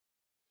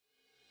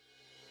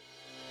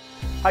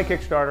Hi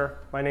Kickstarter,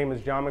 my name is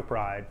John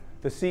McBride,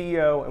 the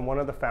CEO and one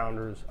of the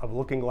founders of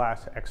Looking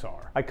Glass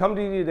XR. I come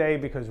to you today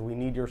because we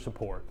need your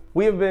support.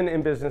 We have been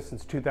in business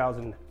since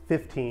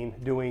 2015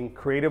 doing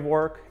creative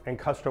work and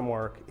custom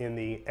work in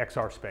the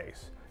XR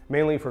space,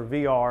 mainly for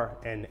VR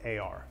and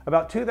AR.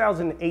 About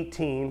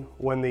 2018,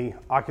 when the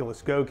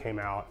Oculus Go came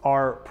out,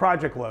 our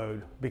project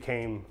load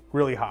became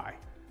really high,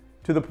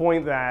 to the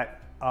point that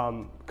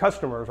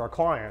customers, our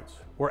clients,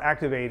 were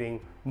activating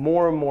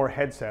more and more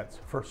headsets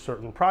for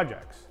certain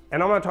projects.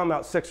 And I'm not talking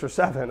about 6 or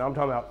 7, I'm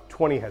talking about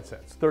 20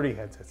 headsets, 30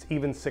 headsets,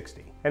 even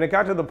 60. And it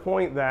got to the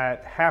point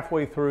that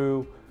halfway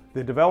through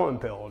the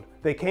development build,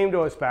 they came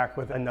to us back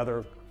with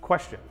another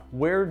question.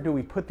 Where do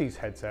we put these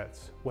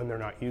headsets when they're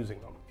not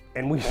using them?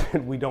 And we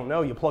said, we don't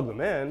know. You plug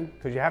them in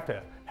because you have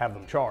to have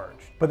them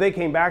charged. But they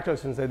came back to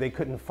us and said they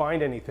couldn't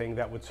find anything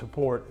that would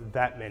support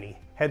that many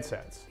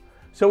headsets.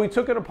 So we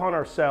took it upon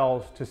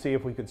ourselves to see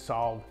if we could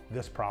solve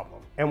this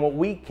problem. And what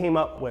we came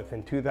up with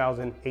in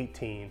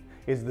 2018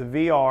 is the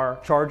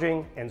VR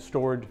charging and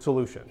storage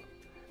solution.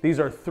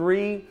 These are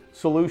 3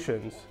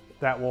 solutions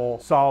that will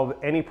solve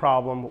any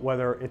problem,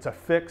 whether it's a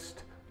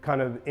fixed kind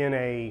of in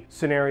a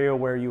scenario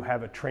where you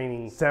have a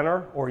training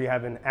center or you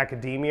have an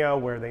academia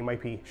where they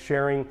might be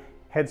sharing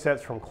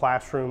headsets from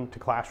classroom to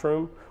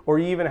classroom, or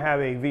you even have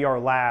a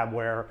VR lab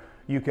where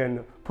you can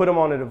put them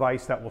on a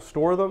device that will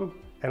store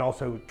them and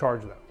also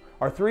charge them.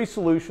 Our 3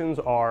 solutions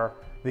are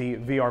the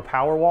VR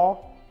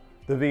PowerWall,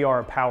 the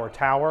VR Power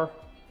Tower,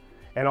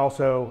 and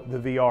also the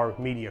VR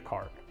Media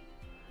Cart.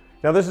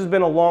 Now this has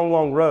been a long,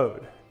 long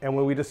road, and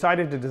when we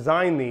decided to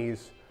design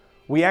these,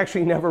 we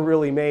actually never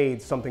really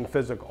made something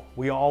physical.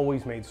 We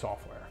always made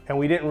software, and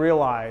we didn't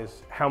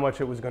realize how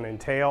much it was going to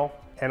entail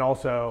and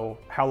also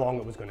how long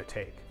it was going to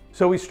take.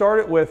 So we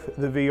started with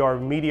the VR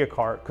Media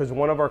Cart because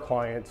one of our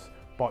clients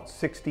bought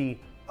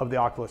 60 of the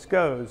Oculus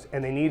Go's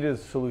and they needed a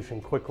solution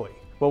quickly.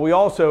 But we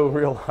also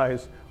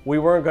realized we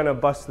weren't going to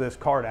bust this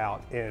cart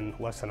out in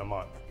less than a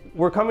month.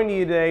 We're coming to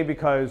you today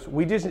because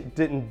we just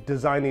didn't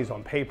design these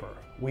on paper.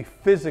 We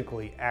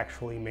physically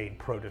actually made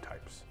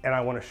prototypes, and I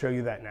want to show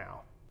you that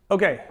now.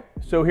 Okay,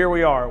 so here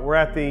we are. We're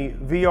at the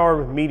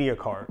VR Media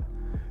Cart.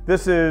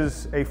 This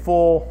is a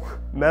full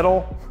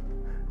metal,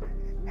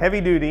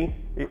 heavy duty.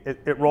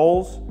 It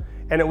rolls,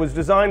 and it was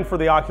designed for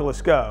the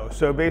Oculus Go.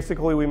 So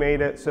basically we made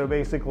it so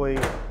basically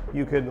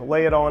you could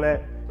lay it on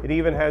it. It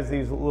even has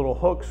these little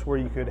hooks where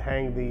you could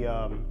hang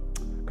the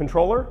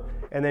controller,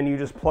 and then you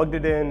just plugged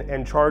it in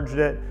and charged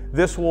it.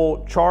 This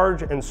will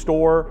charge and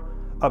store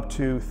up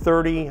to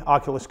 30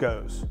 Oculus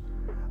Go's.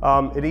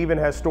 It even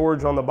has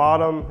storage on the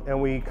bottom,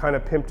 and we kind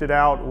of pimped it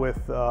out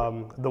with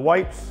the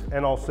wipes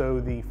and also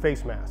the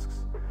face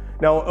masks.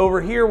 Now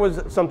over here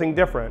was something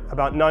different.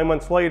 About 9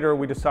 months later,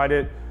 we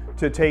decided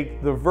to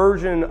take the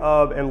version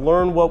of and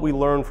learn what we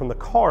learned from the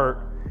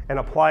cart and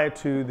apply it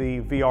to the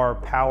VR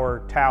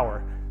Power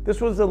Tower. This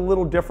was a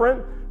little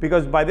different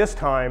because by this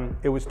time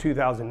it was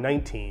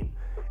 2019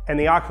 and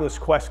the Oculus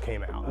Quest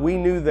came out. We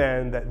knew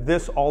then that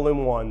this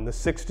all-in-one, the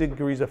 6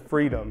 degrees of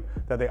freedom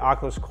that the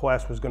Oculus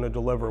Quest was going to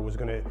deliver was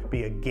going to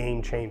be a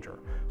game changer.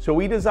 So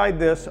we designed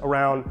this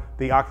around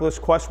the Oculus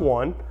Quest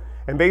 1,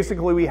 and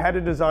basically we had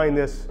to design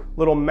this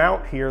little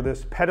mount here,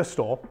 this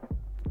pedestal,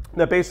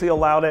 that basically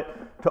allowed it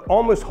to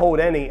almost hold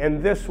any,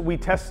 and this, we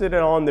tested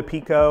it on the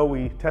Pico,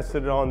 we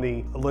tested it on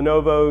the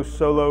Lenovo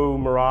Solo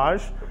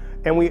Mirage,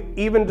 and we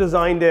even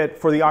designed it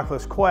for the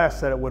Oculus Quest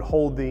that it would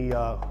hold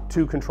the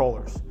 2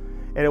 controllers.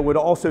 And it would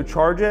also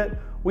charge it.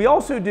 We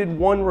also did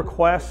one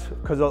request,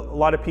 because a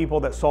lot of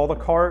people that saw the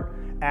cart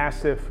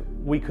asked if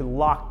we could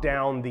lock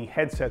down the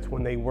headsets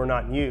when they were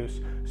not in use.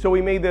 So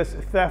we made this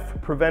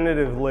theft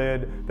preventative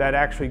lid that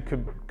actually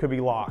could be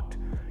locked.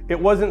 It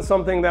wasn't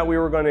something that we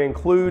were going to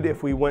include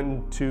if we went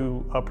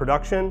into a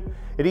production.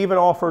 It even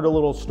offered a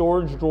little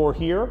storage drawer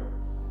here,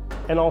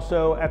 and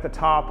also at the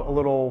top a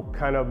little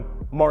kind of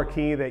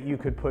marquee that you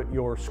could put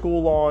your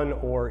school on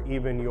or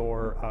even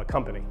your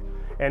company,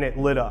 and it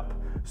lit up.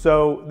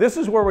 So this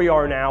is where we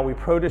are now. We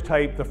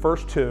prototyped the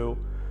first 2,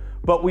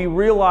 but we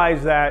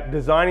realized that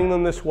designing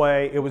them this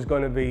way, it was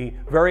going to be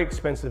very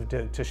expensive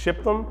to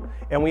ship them,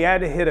 and we had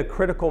to hit a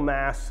critical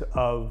mass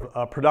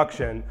of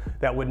production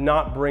that would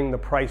not bring the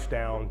price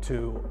down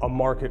to a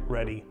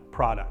market-ready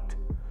product.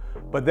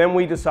 But then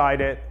we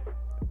decided,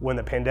 when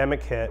the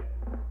pandemic hit,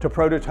 to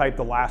prototype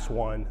the last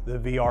one, the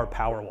VR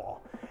PowerWall.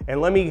 And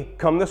let me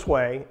come this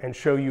way and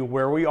show you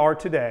where we are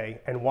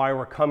today and why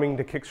we're coming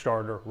to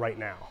Kickstarter right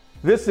now.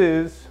 This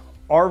is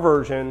our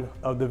version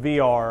of the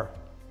VR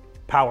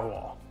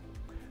PowerWall.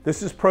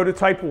 This is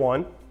prototype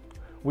 1.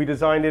 We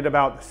designed it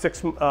about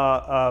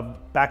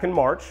back in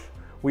March.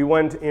 We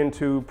went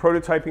into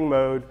prototyping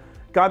mode,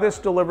 got this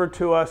delivered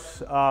to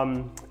us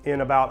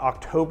in about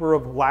October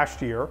of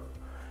last year.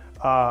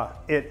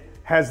 It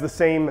has the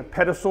same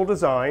pedestal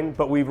design,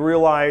 but we've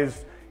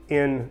realized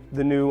in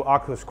the new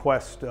Oculus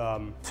Quest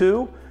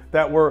 2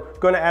 that we're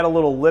going to add a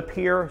little lip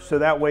here so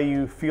that way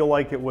you feel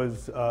like it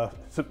was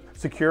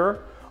secure.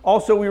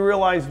 Also, we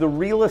realized the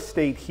real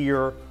estate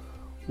here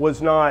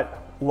was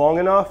not long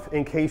enough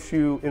in case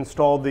you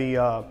installed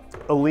the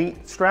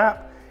Elite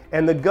strap.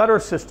 And the gutter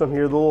system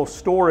here, the little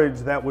storage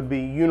that would be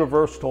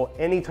universal to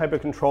any type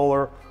of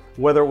controller,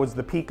 whether it was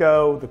the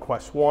Pico, the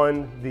Quest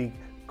 1, the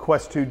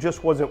Quest 2,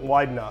 just wasn't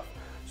wide enough.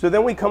 So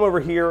then we come over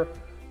here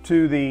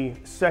to the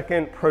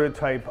second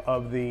prototype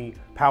of the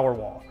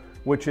PowerWall,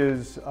 which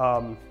is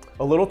a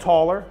little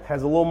taller,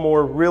 has a little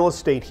more real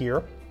estate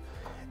here.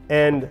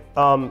 And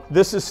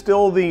this is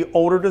still the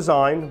older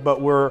design, but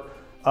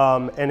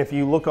and if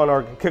you look on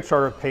our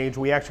Kickstarter page,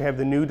 we actually have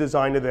the new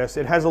design of this.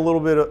 It has a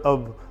little bit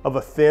of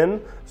a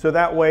fin, so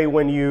that way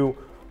when you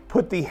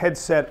put the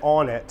headset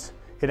on it,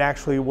 it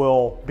actually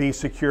will be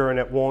secure and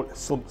it won't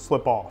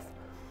slip off.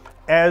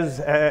 As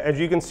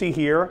you can see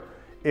here,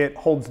 it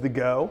holds the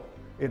Go.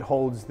 It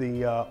holds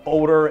the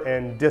older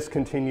and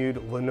discontinued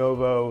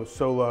Lenovo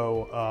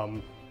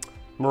Solo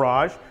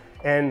Mirage,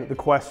 and the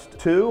Quest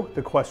 2,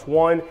 the Quest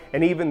 1,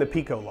 and even the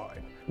Pico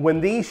line.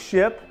 When these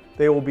ship,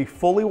 they will be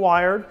fully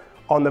wired.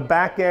 On the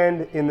back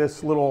end, in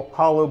this little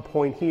hollow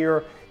point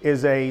here,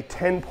 is a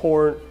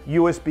 10-port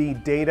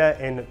USB data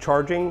and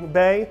charging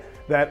bay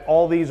that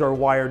all these are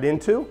wired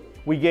into.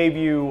 We gave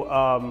you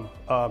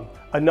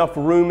enough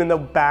room in the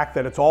back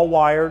that it's all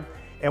wired,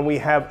 and we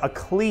have a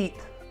cleat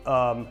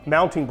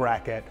mounting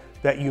bracket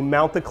that you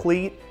mount the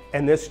cleat,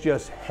 and this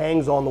just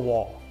hangs on the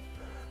wall.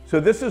 So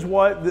this is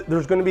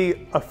there's going to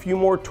be a few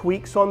more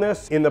tweaks on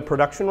this in the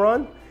production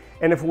run,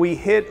 and if we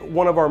hit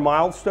one of our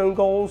milestone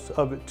goals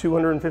of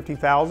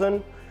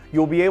 250,000,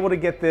 you'll be able to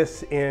get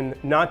this in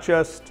not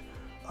just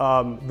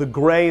the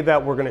gray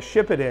that we're going to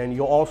ship it in,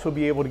 you'll also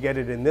be able to get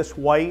it in this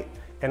white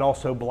and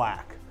also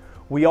black.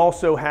 We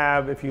also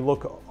have, if you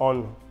look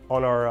on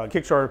our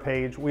Kickstarter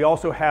page, we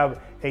also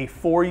have a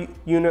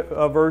 4-unit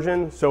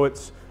version, so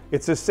it's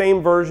the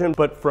same version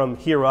but from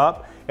here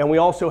up, and we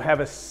also have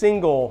a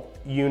single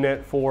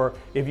unit for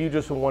if you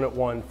just wanted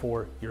one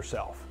for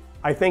yourself.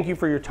 I thank you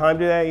for your time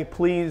today.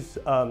 Please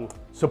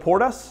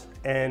support us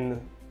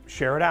and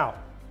share it out.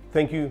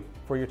 Thank you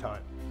for your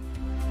time.